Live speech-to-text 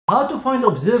How to find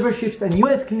observerships and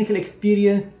US clinical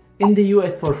experience in the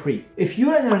US for free. If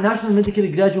you're an international medical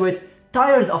graduate,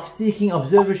 tired of seeking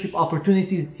observership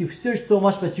opportunities, you've searched so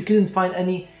much but you couldn't find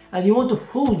any, and you want a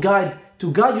full guide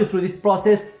to guide you through this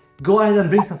process, go ahead and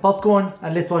bring some popcorn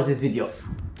and let's watch this video.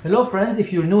 Hello friends,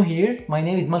 if you're new here, my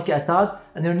name is Malki Assad,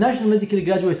 an international medical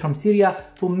graduate from Syria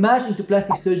who matched into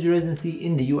plastic surgery residency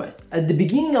in the US. At the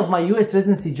beginning of my US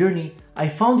residency journey, I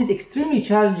found it extremely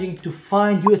challenging to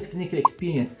find US clinical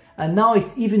experience, and now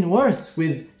it's even worse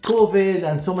with COVID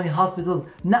and so many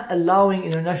hospitals not allowing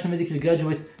international medical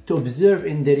graduates to observe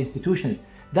in their institutions.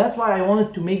 That's why I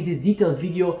wanted to make this detailed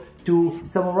video to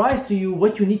summarize to you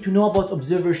what you need to know about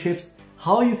observerships,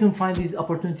 how you can find these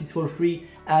opportunities for free,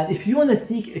 and if you want to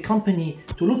seek a company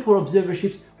to look for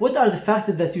observerships, what are the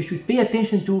factors that you should pay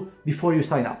attention to before you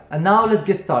sign up. And now let's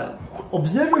get started.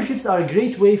 Observerships are a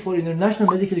great way for international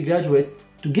medical graduates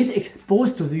to get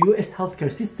exposed to the US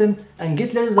healthcare system and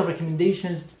get letters of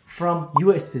recommendations from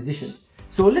US physicians.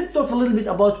 So let's talk a little bit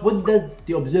about what does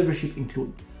the observership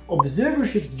include.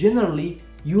 Observerships, generally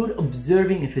you're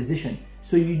observing a physician,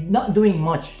 so you're not doing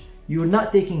much. You're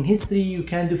not taking history, you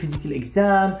can't do physical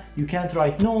exam, you can't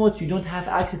write notes, you don't have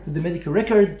access to the medical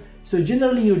records. So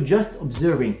generally you're just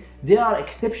observing. There are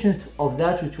exceptions of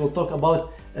that which we'll talk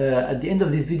about at the end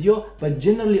of this video, but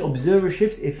generally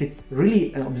observerships, if it's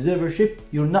really an observership,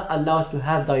 you're not allowed to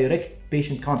have direct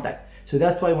patient contact. So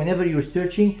that's why whenever you're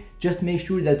searching, just make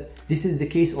sure that this is the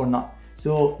case or not.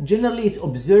 So generally it's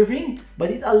observing, but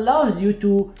it allows you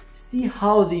to see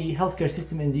how the healthcare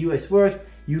system in the US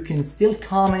works. You can still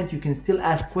comment, you can still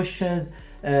ask questions,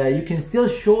 you can still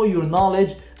show your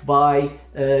knowledge by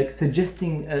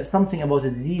suggesting something about a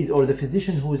disease, or the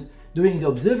physician who's doing the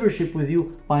observership with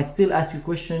you might still ask you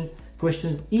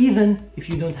questions even if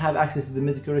you don't have access to the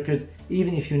medical records,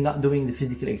 even if you're not doing the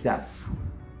physical exam.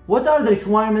 What are the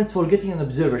requirements for getting an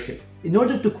observership? In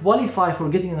order to qualify for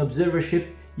getting an observership,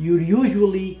 you're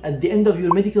usually at the end of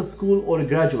your medical school or a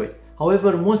graduate.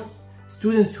 However, most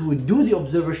students who do the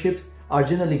observerships are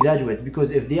generally graduates,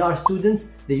 because if they are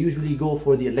students, they usually go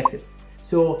for the electives.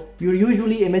 So you're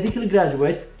usually a medical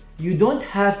graduate. You don't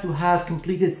have to have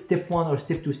completed step 1 or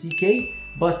step 2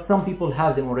 CK, but some people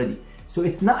have them already. So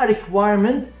it's not a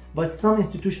requirement, but some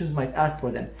institutions might ask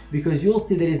for them, because you'll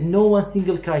see there is no one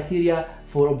single criteria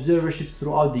for observerships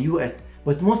throughout the US.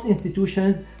 But most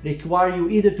institutions require you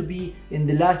either to be in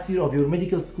the last year of your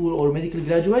medical school or medical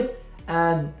graduate,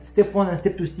 and step 1 and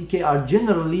step 2 CK are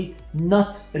generally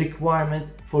not a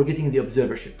requirement for getting the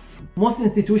observership. Most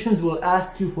institutions will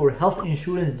ask you for health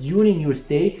insurance during your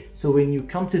stay. So when you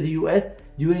come to the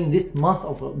US during this month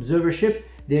of observership,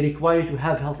 they require you to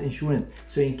have health insurance.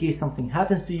 So in case something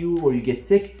happens to you or you get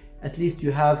sick, at least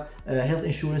you have health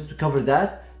insurance to cover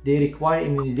that. They require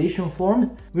immunization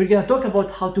forms. We're going to talk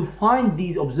about how to find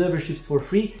these observerships for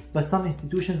free, but some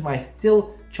institutions might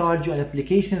still charge you an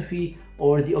application fee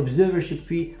or the observership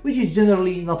fee, which is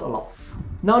generally not a lot.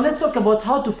 Now let's talk about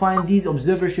how to find these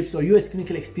observerships or US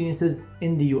clinical experiences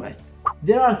in the US.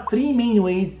 There are 3 main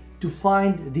ways to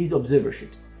find these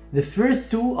observerships. The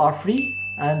first 2 are free,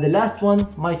 and the last one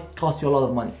might cost you a lot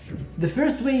of money. The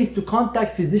first way is to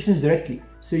contact physicians directly.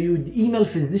 So you email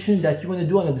physician that you want to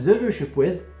do an observership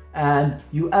with, and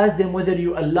you ask them whether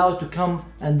you're allowed to come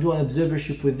and do an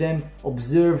observership with them,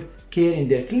 observe care in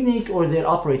their clinic or their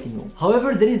operating room.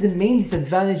 However, there is a main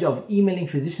disadvantage of emailing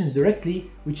physicians directly,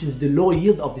 which is the low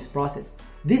yield of this process.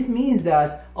 This means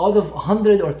that out of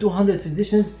 100 or 200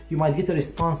 physicians, you might get a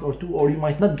response or 2, or you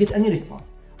might not get any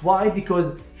response. Why?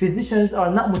 Because physicians are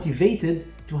not motivated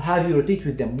to have you rotate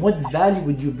with them. What value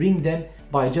would you bring them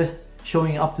by just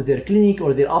showing up to their clinic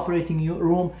or their operating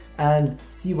room and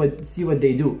see what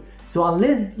they do? So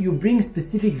unless you bring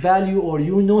specific value or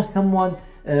you know someone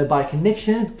by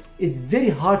connections, it's very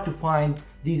hard to find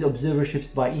these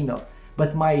observerships by emails.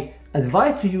 But my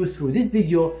advice to you through this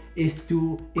video is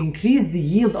to increase the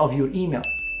yield of your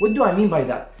emails. What do I mean by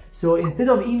that? So instead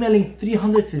of emailing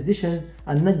 300 physicians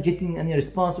and not getting any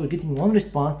response or getting 1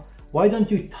 response, why don't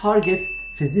you target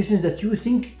physicians that you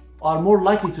think are more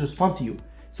likely to respond to you?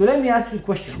 So let me ask you a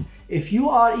question. If you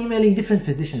are emailing different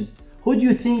physicians, who do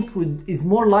you think is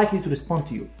more likely to respond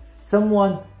to you?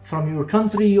 Someone from your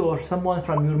country, or someone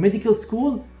from your medical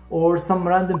school, or some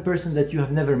random person that you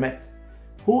have never met?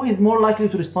 Who is more likely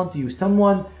to respond to you?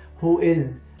 Someone who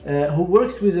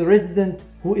works with a resident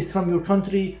who is from your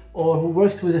country, or who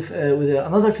works with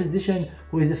another physician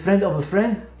who is a friend of a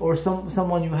friend, or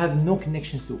someone you have no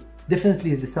connections to?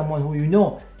 Definitely someone who you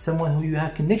know, someone who you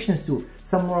have connections to,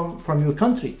 someone from your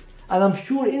country. And I'm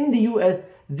sure in the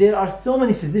US there are so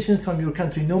many physicians from your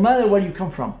country, no matter where you come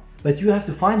from, but you have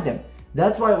to find them.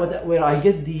 That's why where I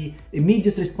get the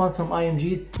immediate response from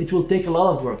IMGs, it will take a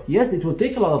lot of work. Yes, it will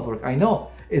take a lot of work, I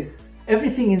know. It's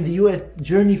everything in the US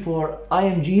journey for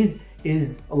IMGs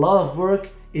is a lot of work.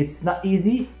 It's not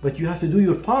easy, but you have to do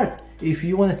your part. If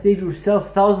you want to save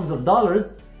yourself thousands of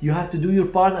dollars, you have to do your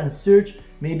part and search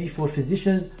maybe for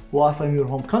physicians who are from your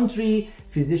home country,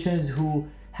 physicians who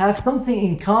have something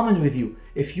in common with you.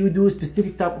 If you do a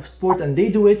specific type of sport and they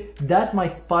do it, that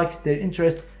might spike their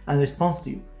interest and response to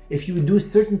you. If you do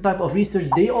certain type of research,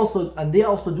 they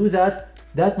also do that,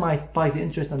 that might spike the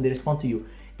interest and they respond to you.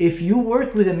 If you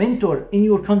work with a mentor in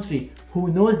your country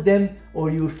who knows them, or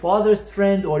your father's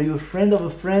friend, or your friend of a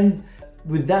friend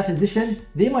with that physician,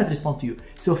 they might respond to you.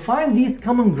 So find these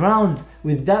common grounds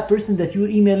with that person that you're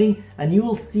emailing, and you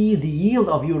will see the yield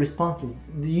of your responses,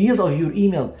 the yield of your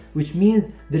emails, which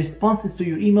means the responses to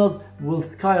your emails will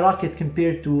skyrocket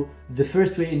compared to the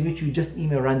first way in which you just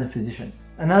email random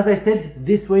physicians. And as I said,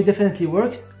 this way definitely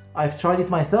works. I've tried it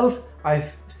myself.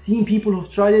 I've seen people who've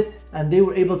tried it and they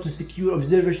were able to secure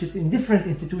observerships in different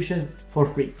institutions for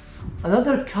free.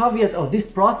 Another caveat of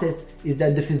this process is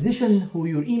that the physician who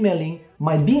you're emailing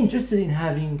might be interested in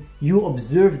having you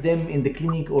observe them in the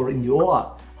clinic or in the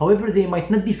OR. However, they might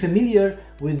not be familiar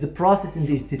with the process in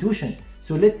the institution.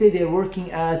 So let's say they're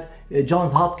working at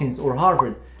Johns Hopkins or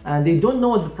Harvard, and they don't know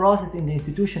what the process in the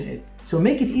institution is. So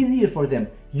make it easier for them.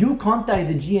 You contact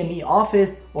the GME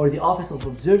office or the Office of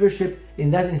Observership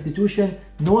in that institution,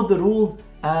 know the rules,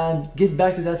 and get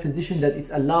back to that physician that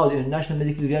it's allowed, international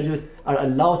medical graduates are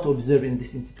allowed to observe in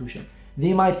this institution.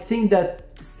 They might think that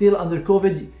still under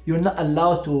COVID, you're not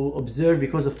allowed to observe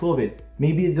because of COVID.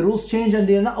 Maybe the rules change and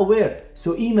they're not aware.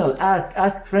 So email,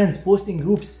 ask friends, post in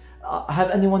groups,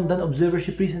 have anyone done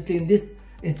observership recently in this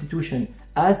institution?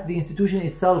 Ask the institution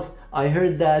itself, I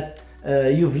heard that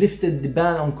you've lifted the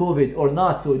ban on COVID or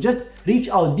not. So just reach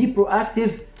out, be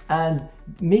proactive, and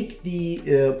make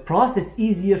the process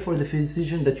easier for the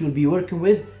physician that you'll be working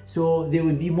with, so they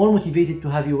will be more motivated to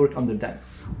have you work under them.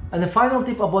 And the final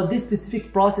tip about this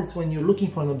specific process, when you're looking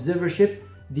for an observership,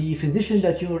 the physician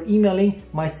that you're emailing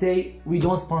might say, we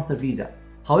don't sponsor visa.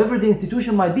 However, the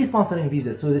institution might be sponsoring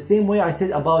visa. So the same way I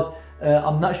said about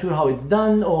I'm not sure how it's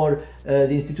done, or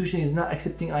the institution is not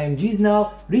accepting IMGs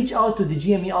now, reach out to the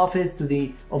GME office, to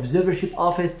the observership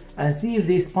office, and see if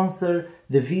they sponsor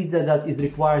the visa that is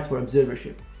required for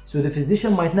observership. So the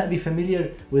physician might not be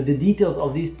familiar with the details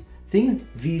of these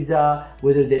things, visa,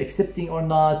 whether they're accepting or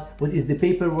not, what is the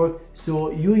paperwork.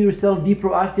 So you yourself be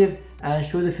proactive and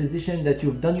show the physician that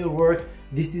you've done your work.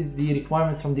 This is the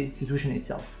requirement from the institution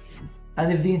itself. And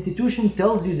if the institution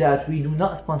tells you that we do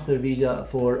not sponsor visa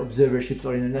for observerships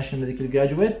or international medical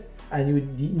graduates, and you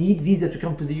need visa to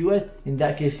come to the US, in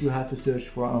that case you have to search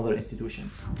for another institution.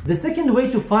 The second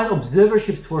way to find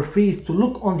observerships for free is to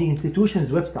look on the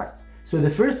institution's website. So the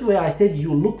first way I said,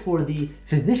 you look for the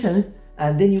physicians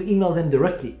and then you email them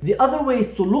directly. The other way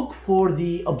is to look for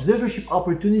the observership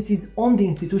opportunities on the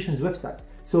institution's website.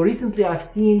 So recently I've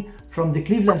seen from the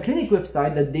Cleveland Clinic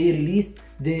website that they released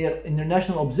their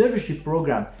international observership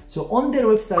program. So on their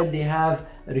website they have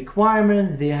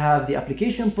requirements, they have the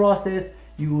application process,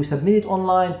 you submit it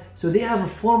online, so they have a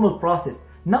formal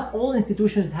process. Not all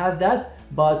institutions have that,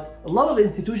 but a lot of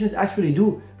institutions actually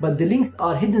do, but the links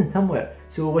are hidden somewhere.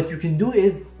 So what you can do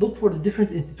is look for the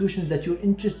different institutions that you're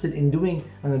interested in doing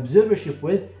an observership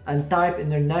with, and type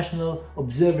international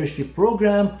observership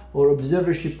program or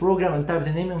observership program and type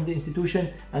the name of the institution,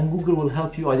 and Google will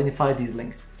help you identify these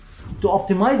links. To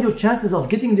optimize your chances of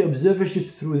getting the observership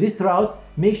through this route,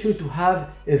 make sure to have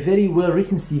a very well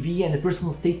written CV and a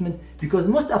personal statement, because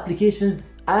most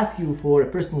applications ask you for a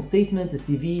personal statement, a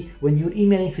CV. When you're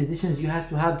emailing physicians, you have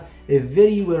to have a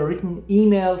very well written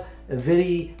email, a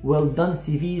very well done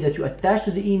CV that you attach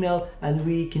to the email, and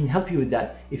we can help you with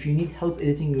that. If you need help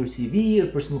editing your CV, your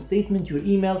personal statement, your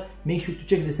email, make sure to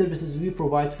check the services we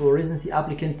provide for residency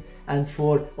applicants and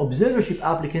for observership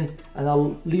applicants, and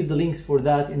I'll leave the links for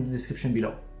that in the description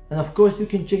below. And of course, you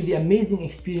can check the amazing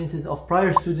experiences of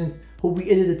prior students who we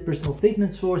edited personal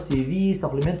statements for, CVs,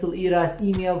 supplemental ERAS,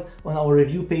 emails on our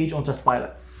review page on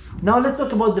Trustpilot. Now let's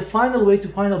talk about the final way to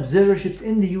find observerships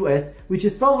in the US, which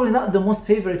is probably not the most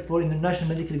favorite for international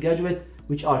medical graduates,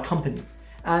 which are companies.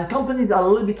 And companies are a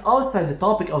little bit outside the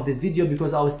topic of this video,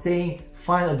 because I was saying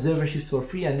find observerships for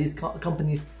free, and these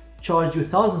companies charge you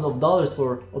thousands of dollars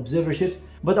for observerships.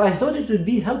 But I thought it would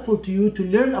be helpful to you to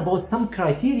learn about some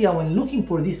criteria when looking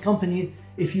for these companies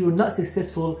if you're not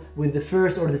successful with the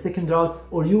first or the second route,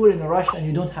 or you were in a rush and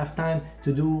you don't have time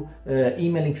to do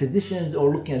emailing physicians or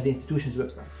looking at the institution's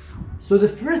website. So the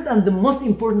first and the most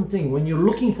important thing when you're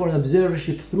looking for an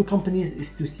observership through companies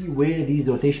is to see where these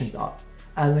rotations are.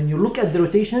 And when you look at the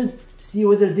rotations, see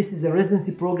whether this is a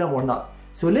residency program or not.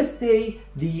 So let's say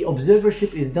the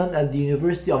observership is done at the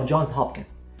University of Johns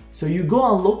Hopkins. So you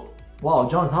go and look, wow,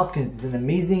 Johns Hopkins is an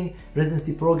amazing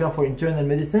residency program for internal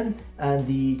medicine, and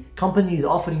the company is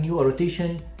offering you a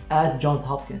rotation at Johns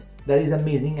Hopkins. That is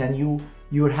amazing, and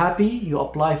you're happy, you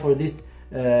apply for this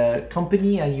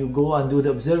company and you go and do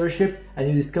the observership, and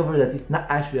you discover that it's not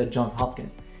actually at Johns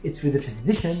Hopkins. It's with a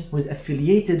physician who is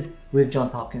affiliated with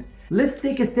Johns Hopkins. Let's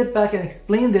take a step back and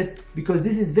explain this, because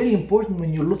this is very important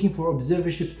when you're looking for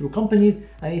observership through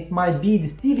companies, and it might be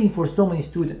deceiving for so many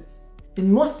students.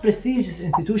 In most prestigious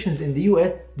institutions in the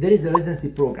US, there is a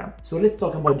residency program. So let's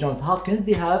talk about Johns Hopkins.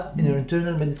 They have an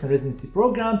internal medicine residency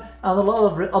program and a lot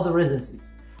of other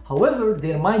residencies. However,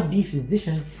 there might be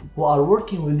physicians who are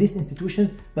working with these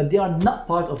institutions, but they are not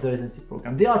part of the residency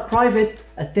program. They are private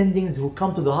attendings who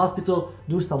come to the hospital,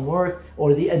 do some work,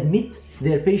 or they admit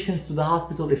their patients to the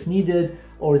hospital if needed,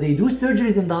 or they do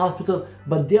surgeries in the hospital,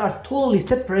 but they are totally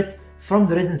separate from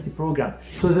the residency program.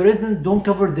 So the residents don't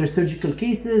cover their surgical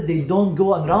cases, they don't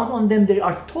go around on them, they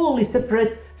are totally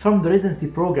separate from the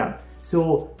residency program.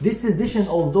 So this physician,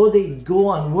 although they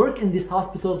go and work in this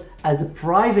hospital as a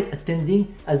private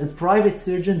attending, as a private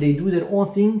surgeon, they do their own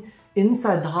thing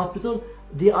inside the hospital,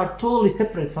 they are totally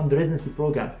separate from the residency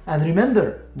program. And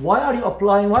remember, why are you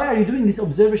applying, why are you doing this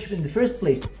observership in the first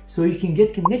place? So you can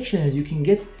get connections, you can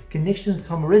get connections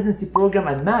from a residency program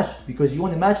and match, because you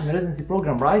want to match in a residency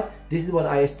program, right? This is what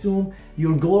I assume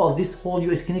your goal of this whole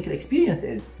US clinical experience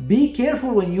is. Be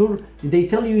careful when they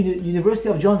tell you University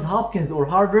of Johns Hopkins or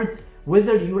Harvard,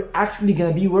 whether you're actually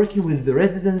going to be working with the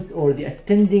residents or the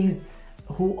attendings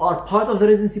who are part of the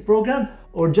residency program,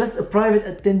 or just a private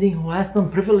attending who has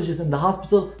some privileges in the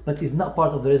hospital but is not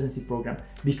part of the residency program.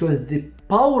 Because the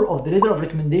power of the letter of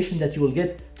recommendation that you will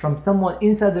get from someone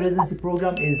inside the residency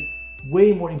program is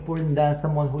way more important than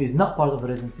someone who is not part of the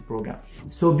residency program.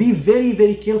 So be very,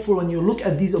 very careful when you look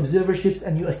at these observerships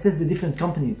and you assess the different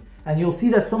companies. And you'll see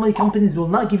that so many companies will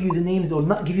not give you the names, will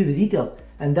not give you the details.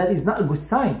 And that is not a good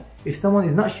sign. If someone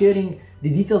is not sharing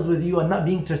the details with you and not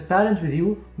being transparent with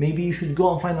you, maybe you should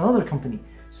go and find another company.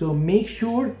 So make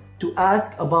sure to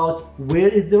ask about where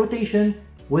is the rotation,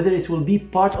 whether it will be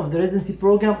part of the residency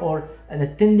program or an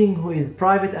attending who is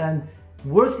private and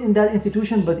works in that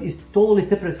institution but is totally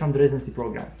separate from the residency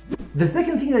program. The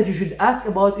second thing that you should ask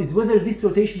about is whether this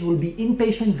rotation will be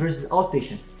inpatient versus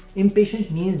outpatient.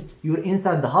 Inpatient means you're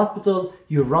inside the hospital,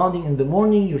 you're rounding in the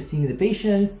morning, you're seeing the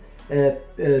patients,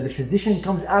 the physician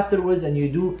comes afterwards and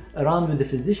you do a round with the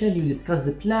physician, you discuss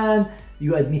the plan,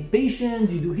 you admit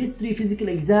patients, you do history, physical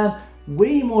exam,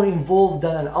 way more involved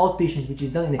than an outpatient which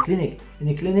is done in a clinic. In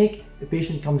a clinic, the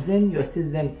patient comes in, you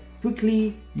assist them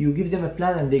quickly, you give them a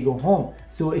plan and they go home.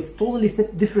 So it's totally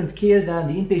different care than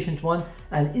the inpatient one.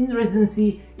 And in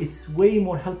residency, it's way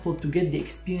more helpful to get the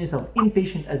experience of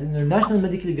inpatient as an international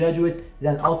medical graduate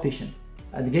than outpatient.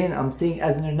 And again, I'm saying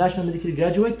as an international medical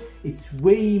graduate, it's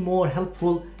way more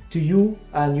helpful to you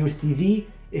and your CV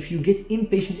if you get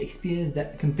inpatient experience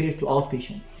that compared to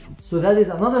outpatient. So that is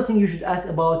another thing you should ask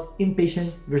about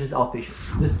inpatient versus outpatient.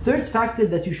 The third factor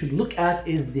that you should look at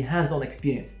is the hands-on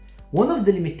experience. One of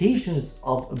the limitations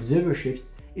of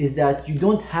observerships is that you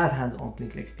don't have hands-on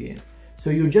clinical experience. So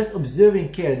you're just observing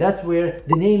care. That's where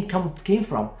the name came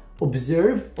from.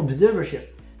 Observership.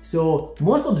 So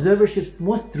most observerships,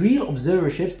 most real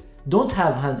observerships don't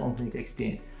have hands-on clinical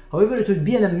experience. However, it would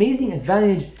be an amazing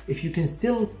advantage if you can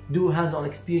still do hands-on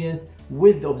experience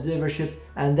with the observership,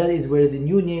 and that is where the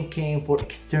new name came for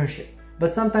externship.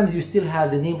 But sometimes you still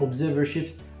have the name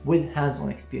observerships with hands-on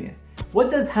experience. What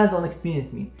does hands-on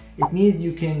experience mean? It means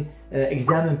you can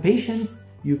examine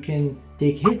patients, you can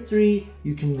take history,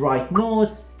 you can write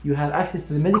notes, you have access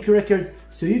to the medical records,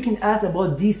 so you can ask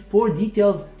about these 4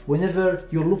 details whenever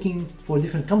you're looking for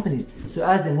different companies. So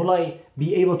ask them, will I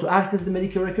be able to access the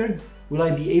medical records? Will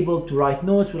I be able to write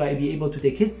notes? Will I be able to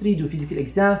take history, do physical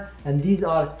exam? And these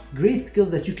are great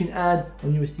skills that you can add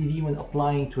on your CV when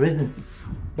applying to residency.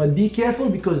 But be careful,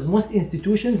 because most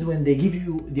institutions, when they give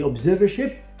you the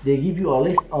observership, they give you a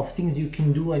list of things you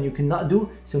can do and you cannot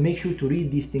do. So make sure to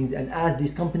read these things and ask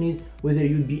these companies whether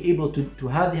you'd be able to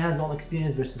have the hands-on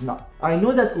experience versus not. I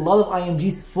know that a lot of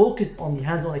IMGs focus on the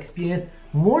hands-on experience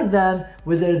more than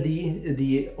whether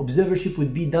the observership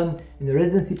would be done in a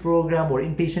residency program or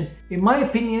inpatient. In my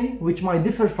opinion, which might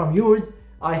differ from yours,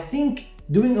 I think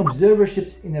doing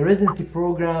observerships in a residency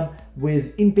program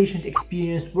with inpatient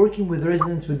experience, working with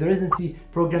residents, with the residency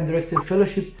program director,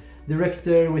 fellowship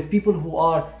director, with people who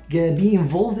are going to be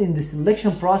involved in the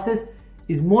selection process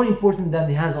is more important than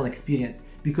the hands-on experience.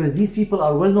 because these people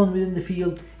are well known within the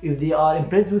field. If they are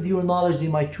impressed with your knowledge, they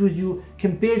might choose you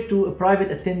compared to a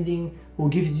private attending who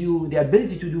gives you the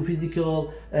ability to do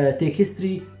physical, take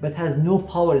history, but has no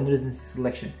power in residency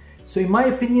selection. So in my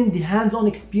opinion, the hands-on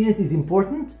experience is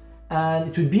important, and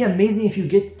it would be amazing if you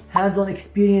get hands-on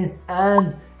experience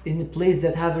and in a place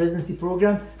that have a residency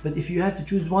program. But if you have to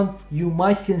choose one, you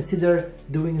might consider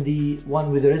doing the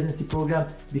one with the residency program,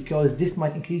 because this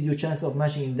might increase your chance of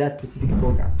matching in that specific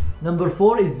program. Number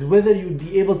 4 is whether you'd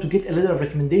be able to get a letter of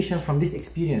recommendation from this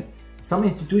experience. Some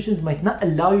institutions might not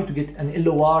allow you to get an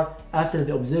LOR after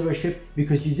the observership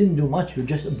because you didn't do much, you're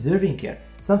just observing care.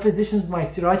 Some physicians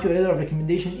might write you a letter of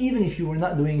recommendation even if you were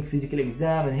not doing physical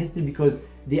exam and history, because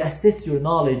they assess your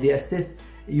knowledge, they assess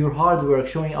your hard work,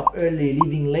 showing up early,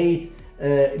 leaving late,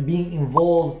 being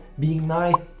involved, being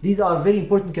nice. These are very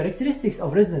important characteristics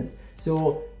of residents.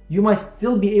 So you might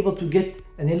still be able to get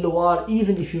an LOR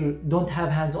even if you don't have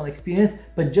hands-on experience,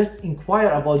 but just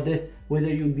inquire about this, whether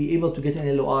you'll be able to get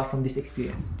an LOR from this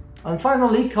experience. And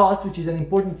finally, cost, which is an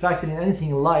important factor in anything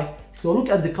in life. So look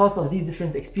at the cost of these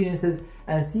different experiences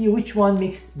and see which one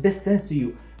makes best sense to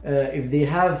you. If they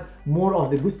have more of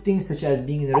the good things, such as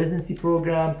being in a residency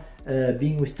program,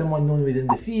 being with someone known within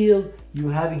the field, you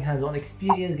having hands-on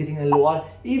experience, getting an LOR,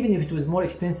 even if it was more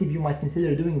expensive, you might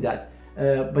consider doing that.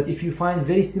 But if you find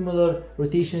very similar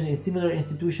rotations in similar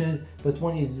institutions, but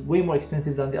one is way more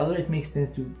expensive than the other, it makes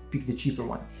sense to pick the cheaper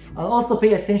one. And also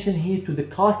pay attention here to the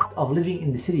cost of living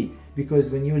in the city,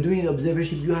 because when you're doing the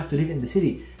observership, you have to live in the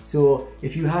city. So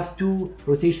if you have 2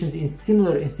 rotations in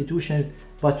similar institutions,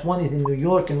 but one is in New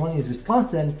York and one is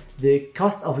Wisconsin, the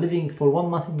cost of living for 1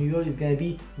 month in New York is going to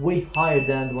be way higher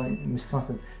than the one in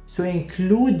Wisconsin. So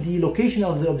include the location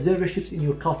of the observerships in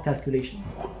your cost calculation.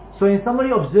 So in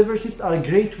summary, observerships are a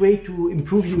great way to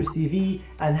improve your CV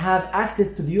and have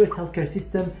access to the US healthcare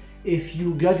system if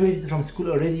you graduated from school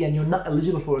already and you're not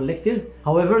eligible for electives.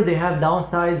 However, they have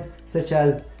downsides such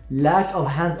as lack of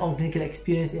hands-on clinical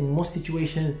experience in most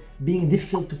situations, being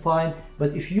difficult to find.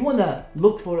 But if you want to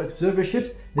look for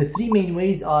observerships, the 3 main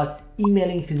ways are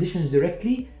emailing physicians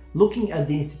directly, looking at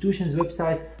the institution's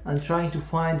websites and trying to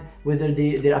find whether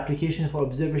their application for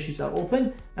observerships are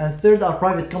open, and third are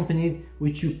private companies,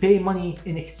 which you pay money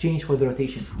in exchange for the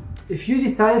rotation. If you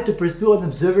decided to pursue an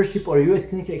observership or a US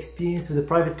clinical experience with a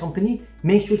private company,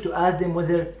 make sure to ask them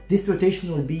whether this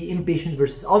rotation will be inpatient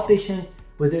versus outpatient,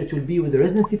 whether it will be with the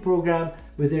residency program,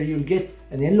 whether you'll get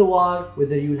an LOR,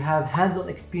 whether you'll have hands-on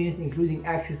experience including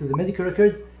access to the medical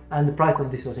records, and the price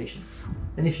of this rotation.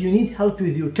 And if you need help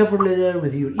with your cover letter,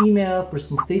 with your email,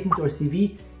 personal statement or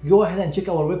CV, go ahead and check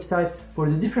our website for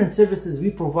the different services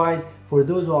we provide for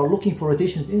those who are looking for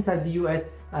rotations inside the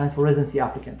US and for residency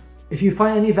applicants. If you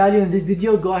find any value in this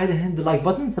video, go ahead and hit the like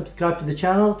button, subscribe to the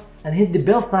channel, and hit the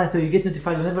bell sign so you get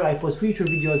notified whenever I post future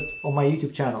videos on my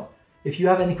YouTube channel. If you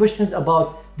have any questions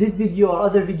about this video or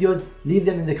other videos, leave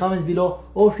them in the comments below,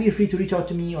 or feel free to reach out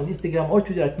to me on Instagram or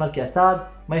Twitter at Malki Assad,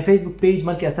 my Facebook page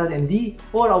Malki Assad MD,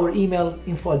 or our email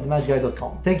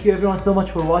info@thematchguy.com. Thank you everyone so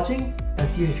much for watching, and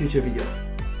see you in future videos.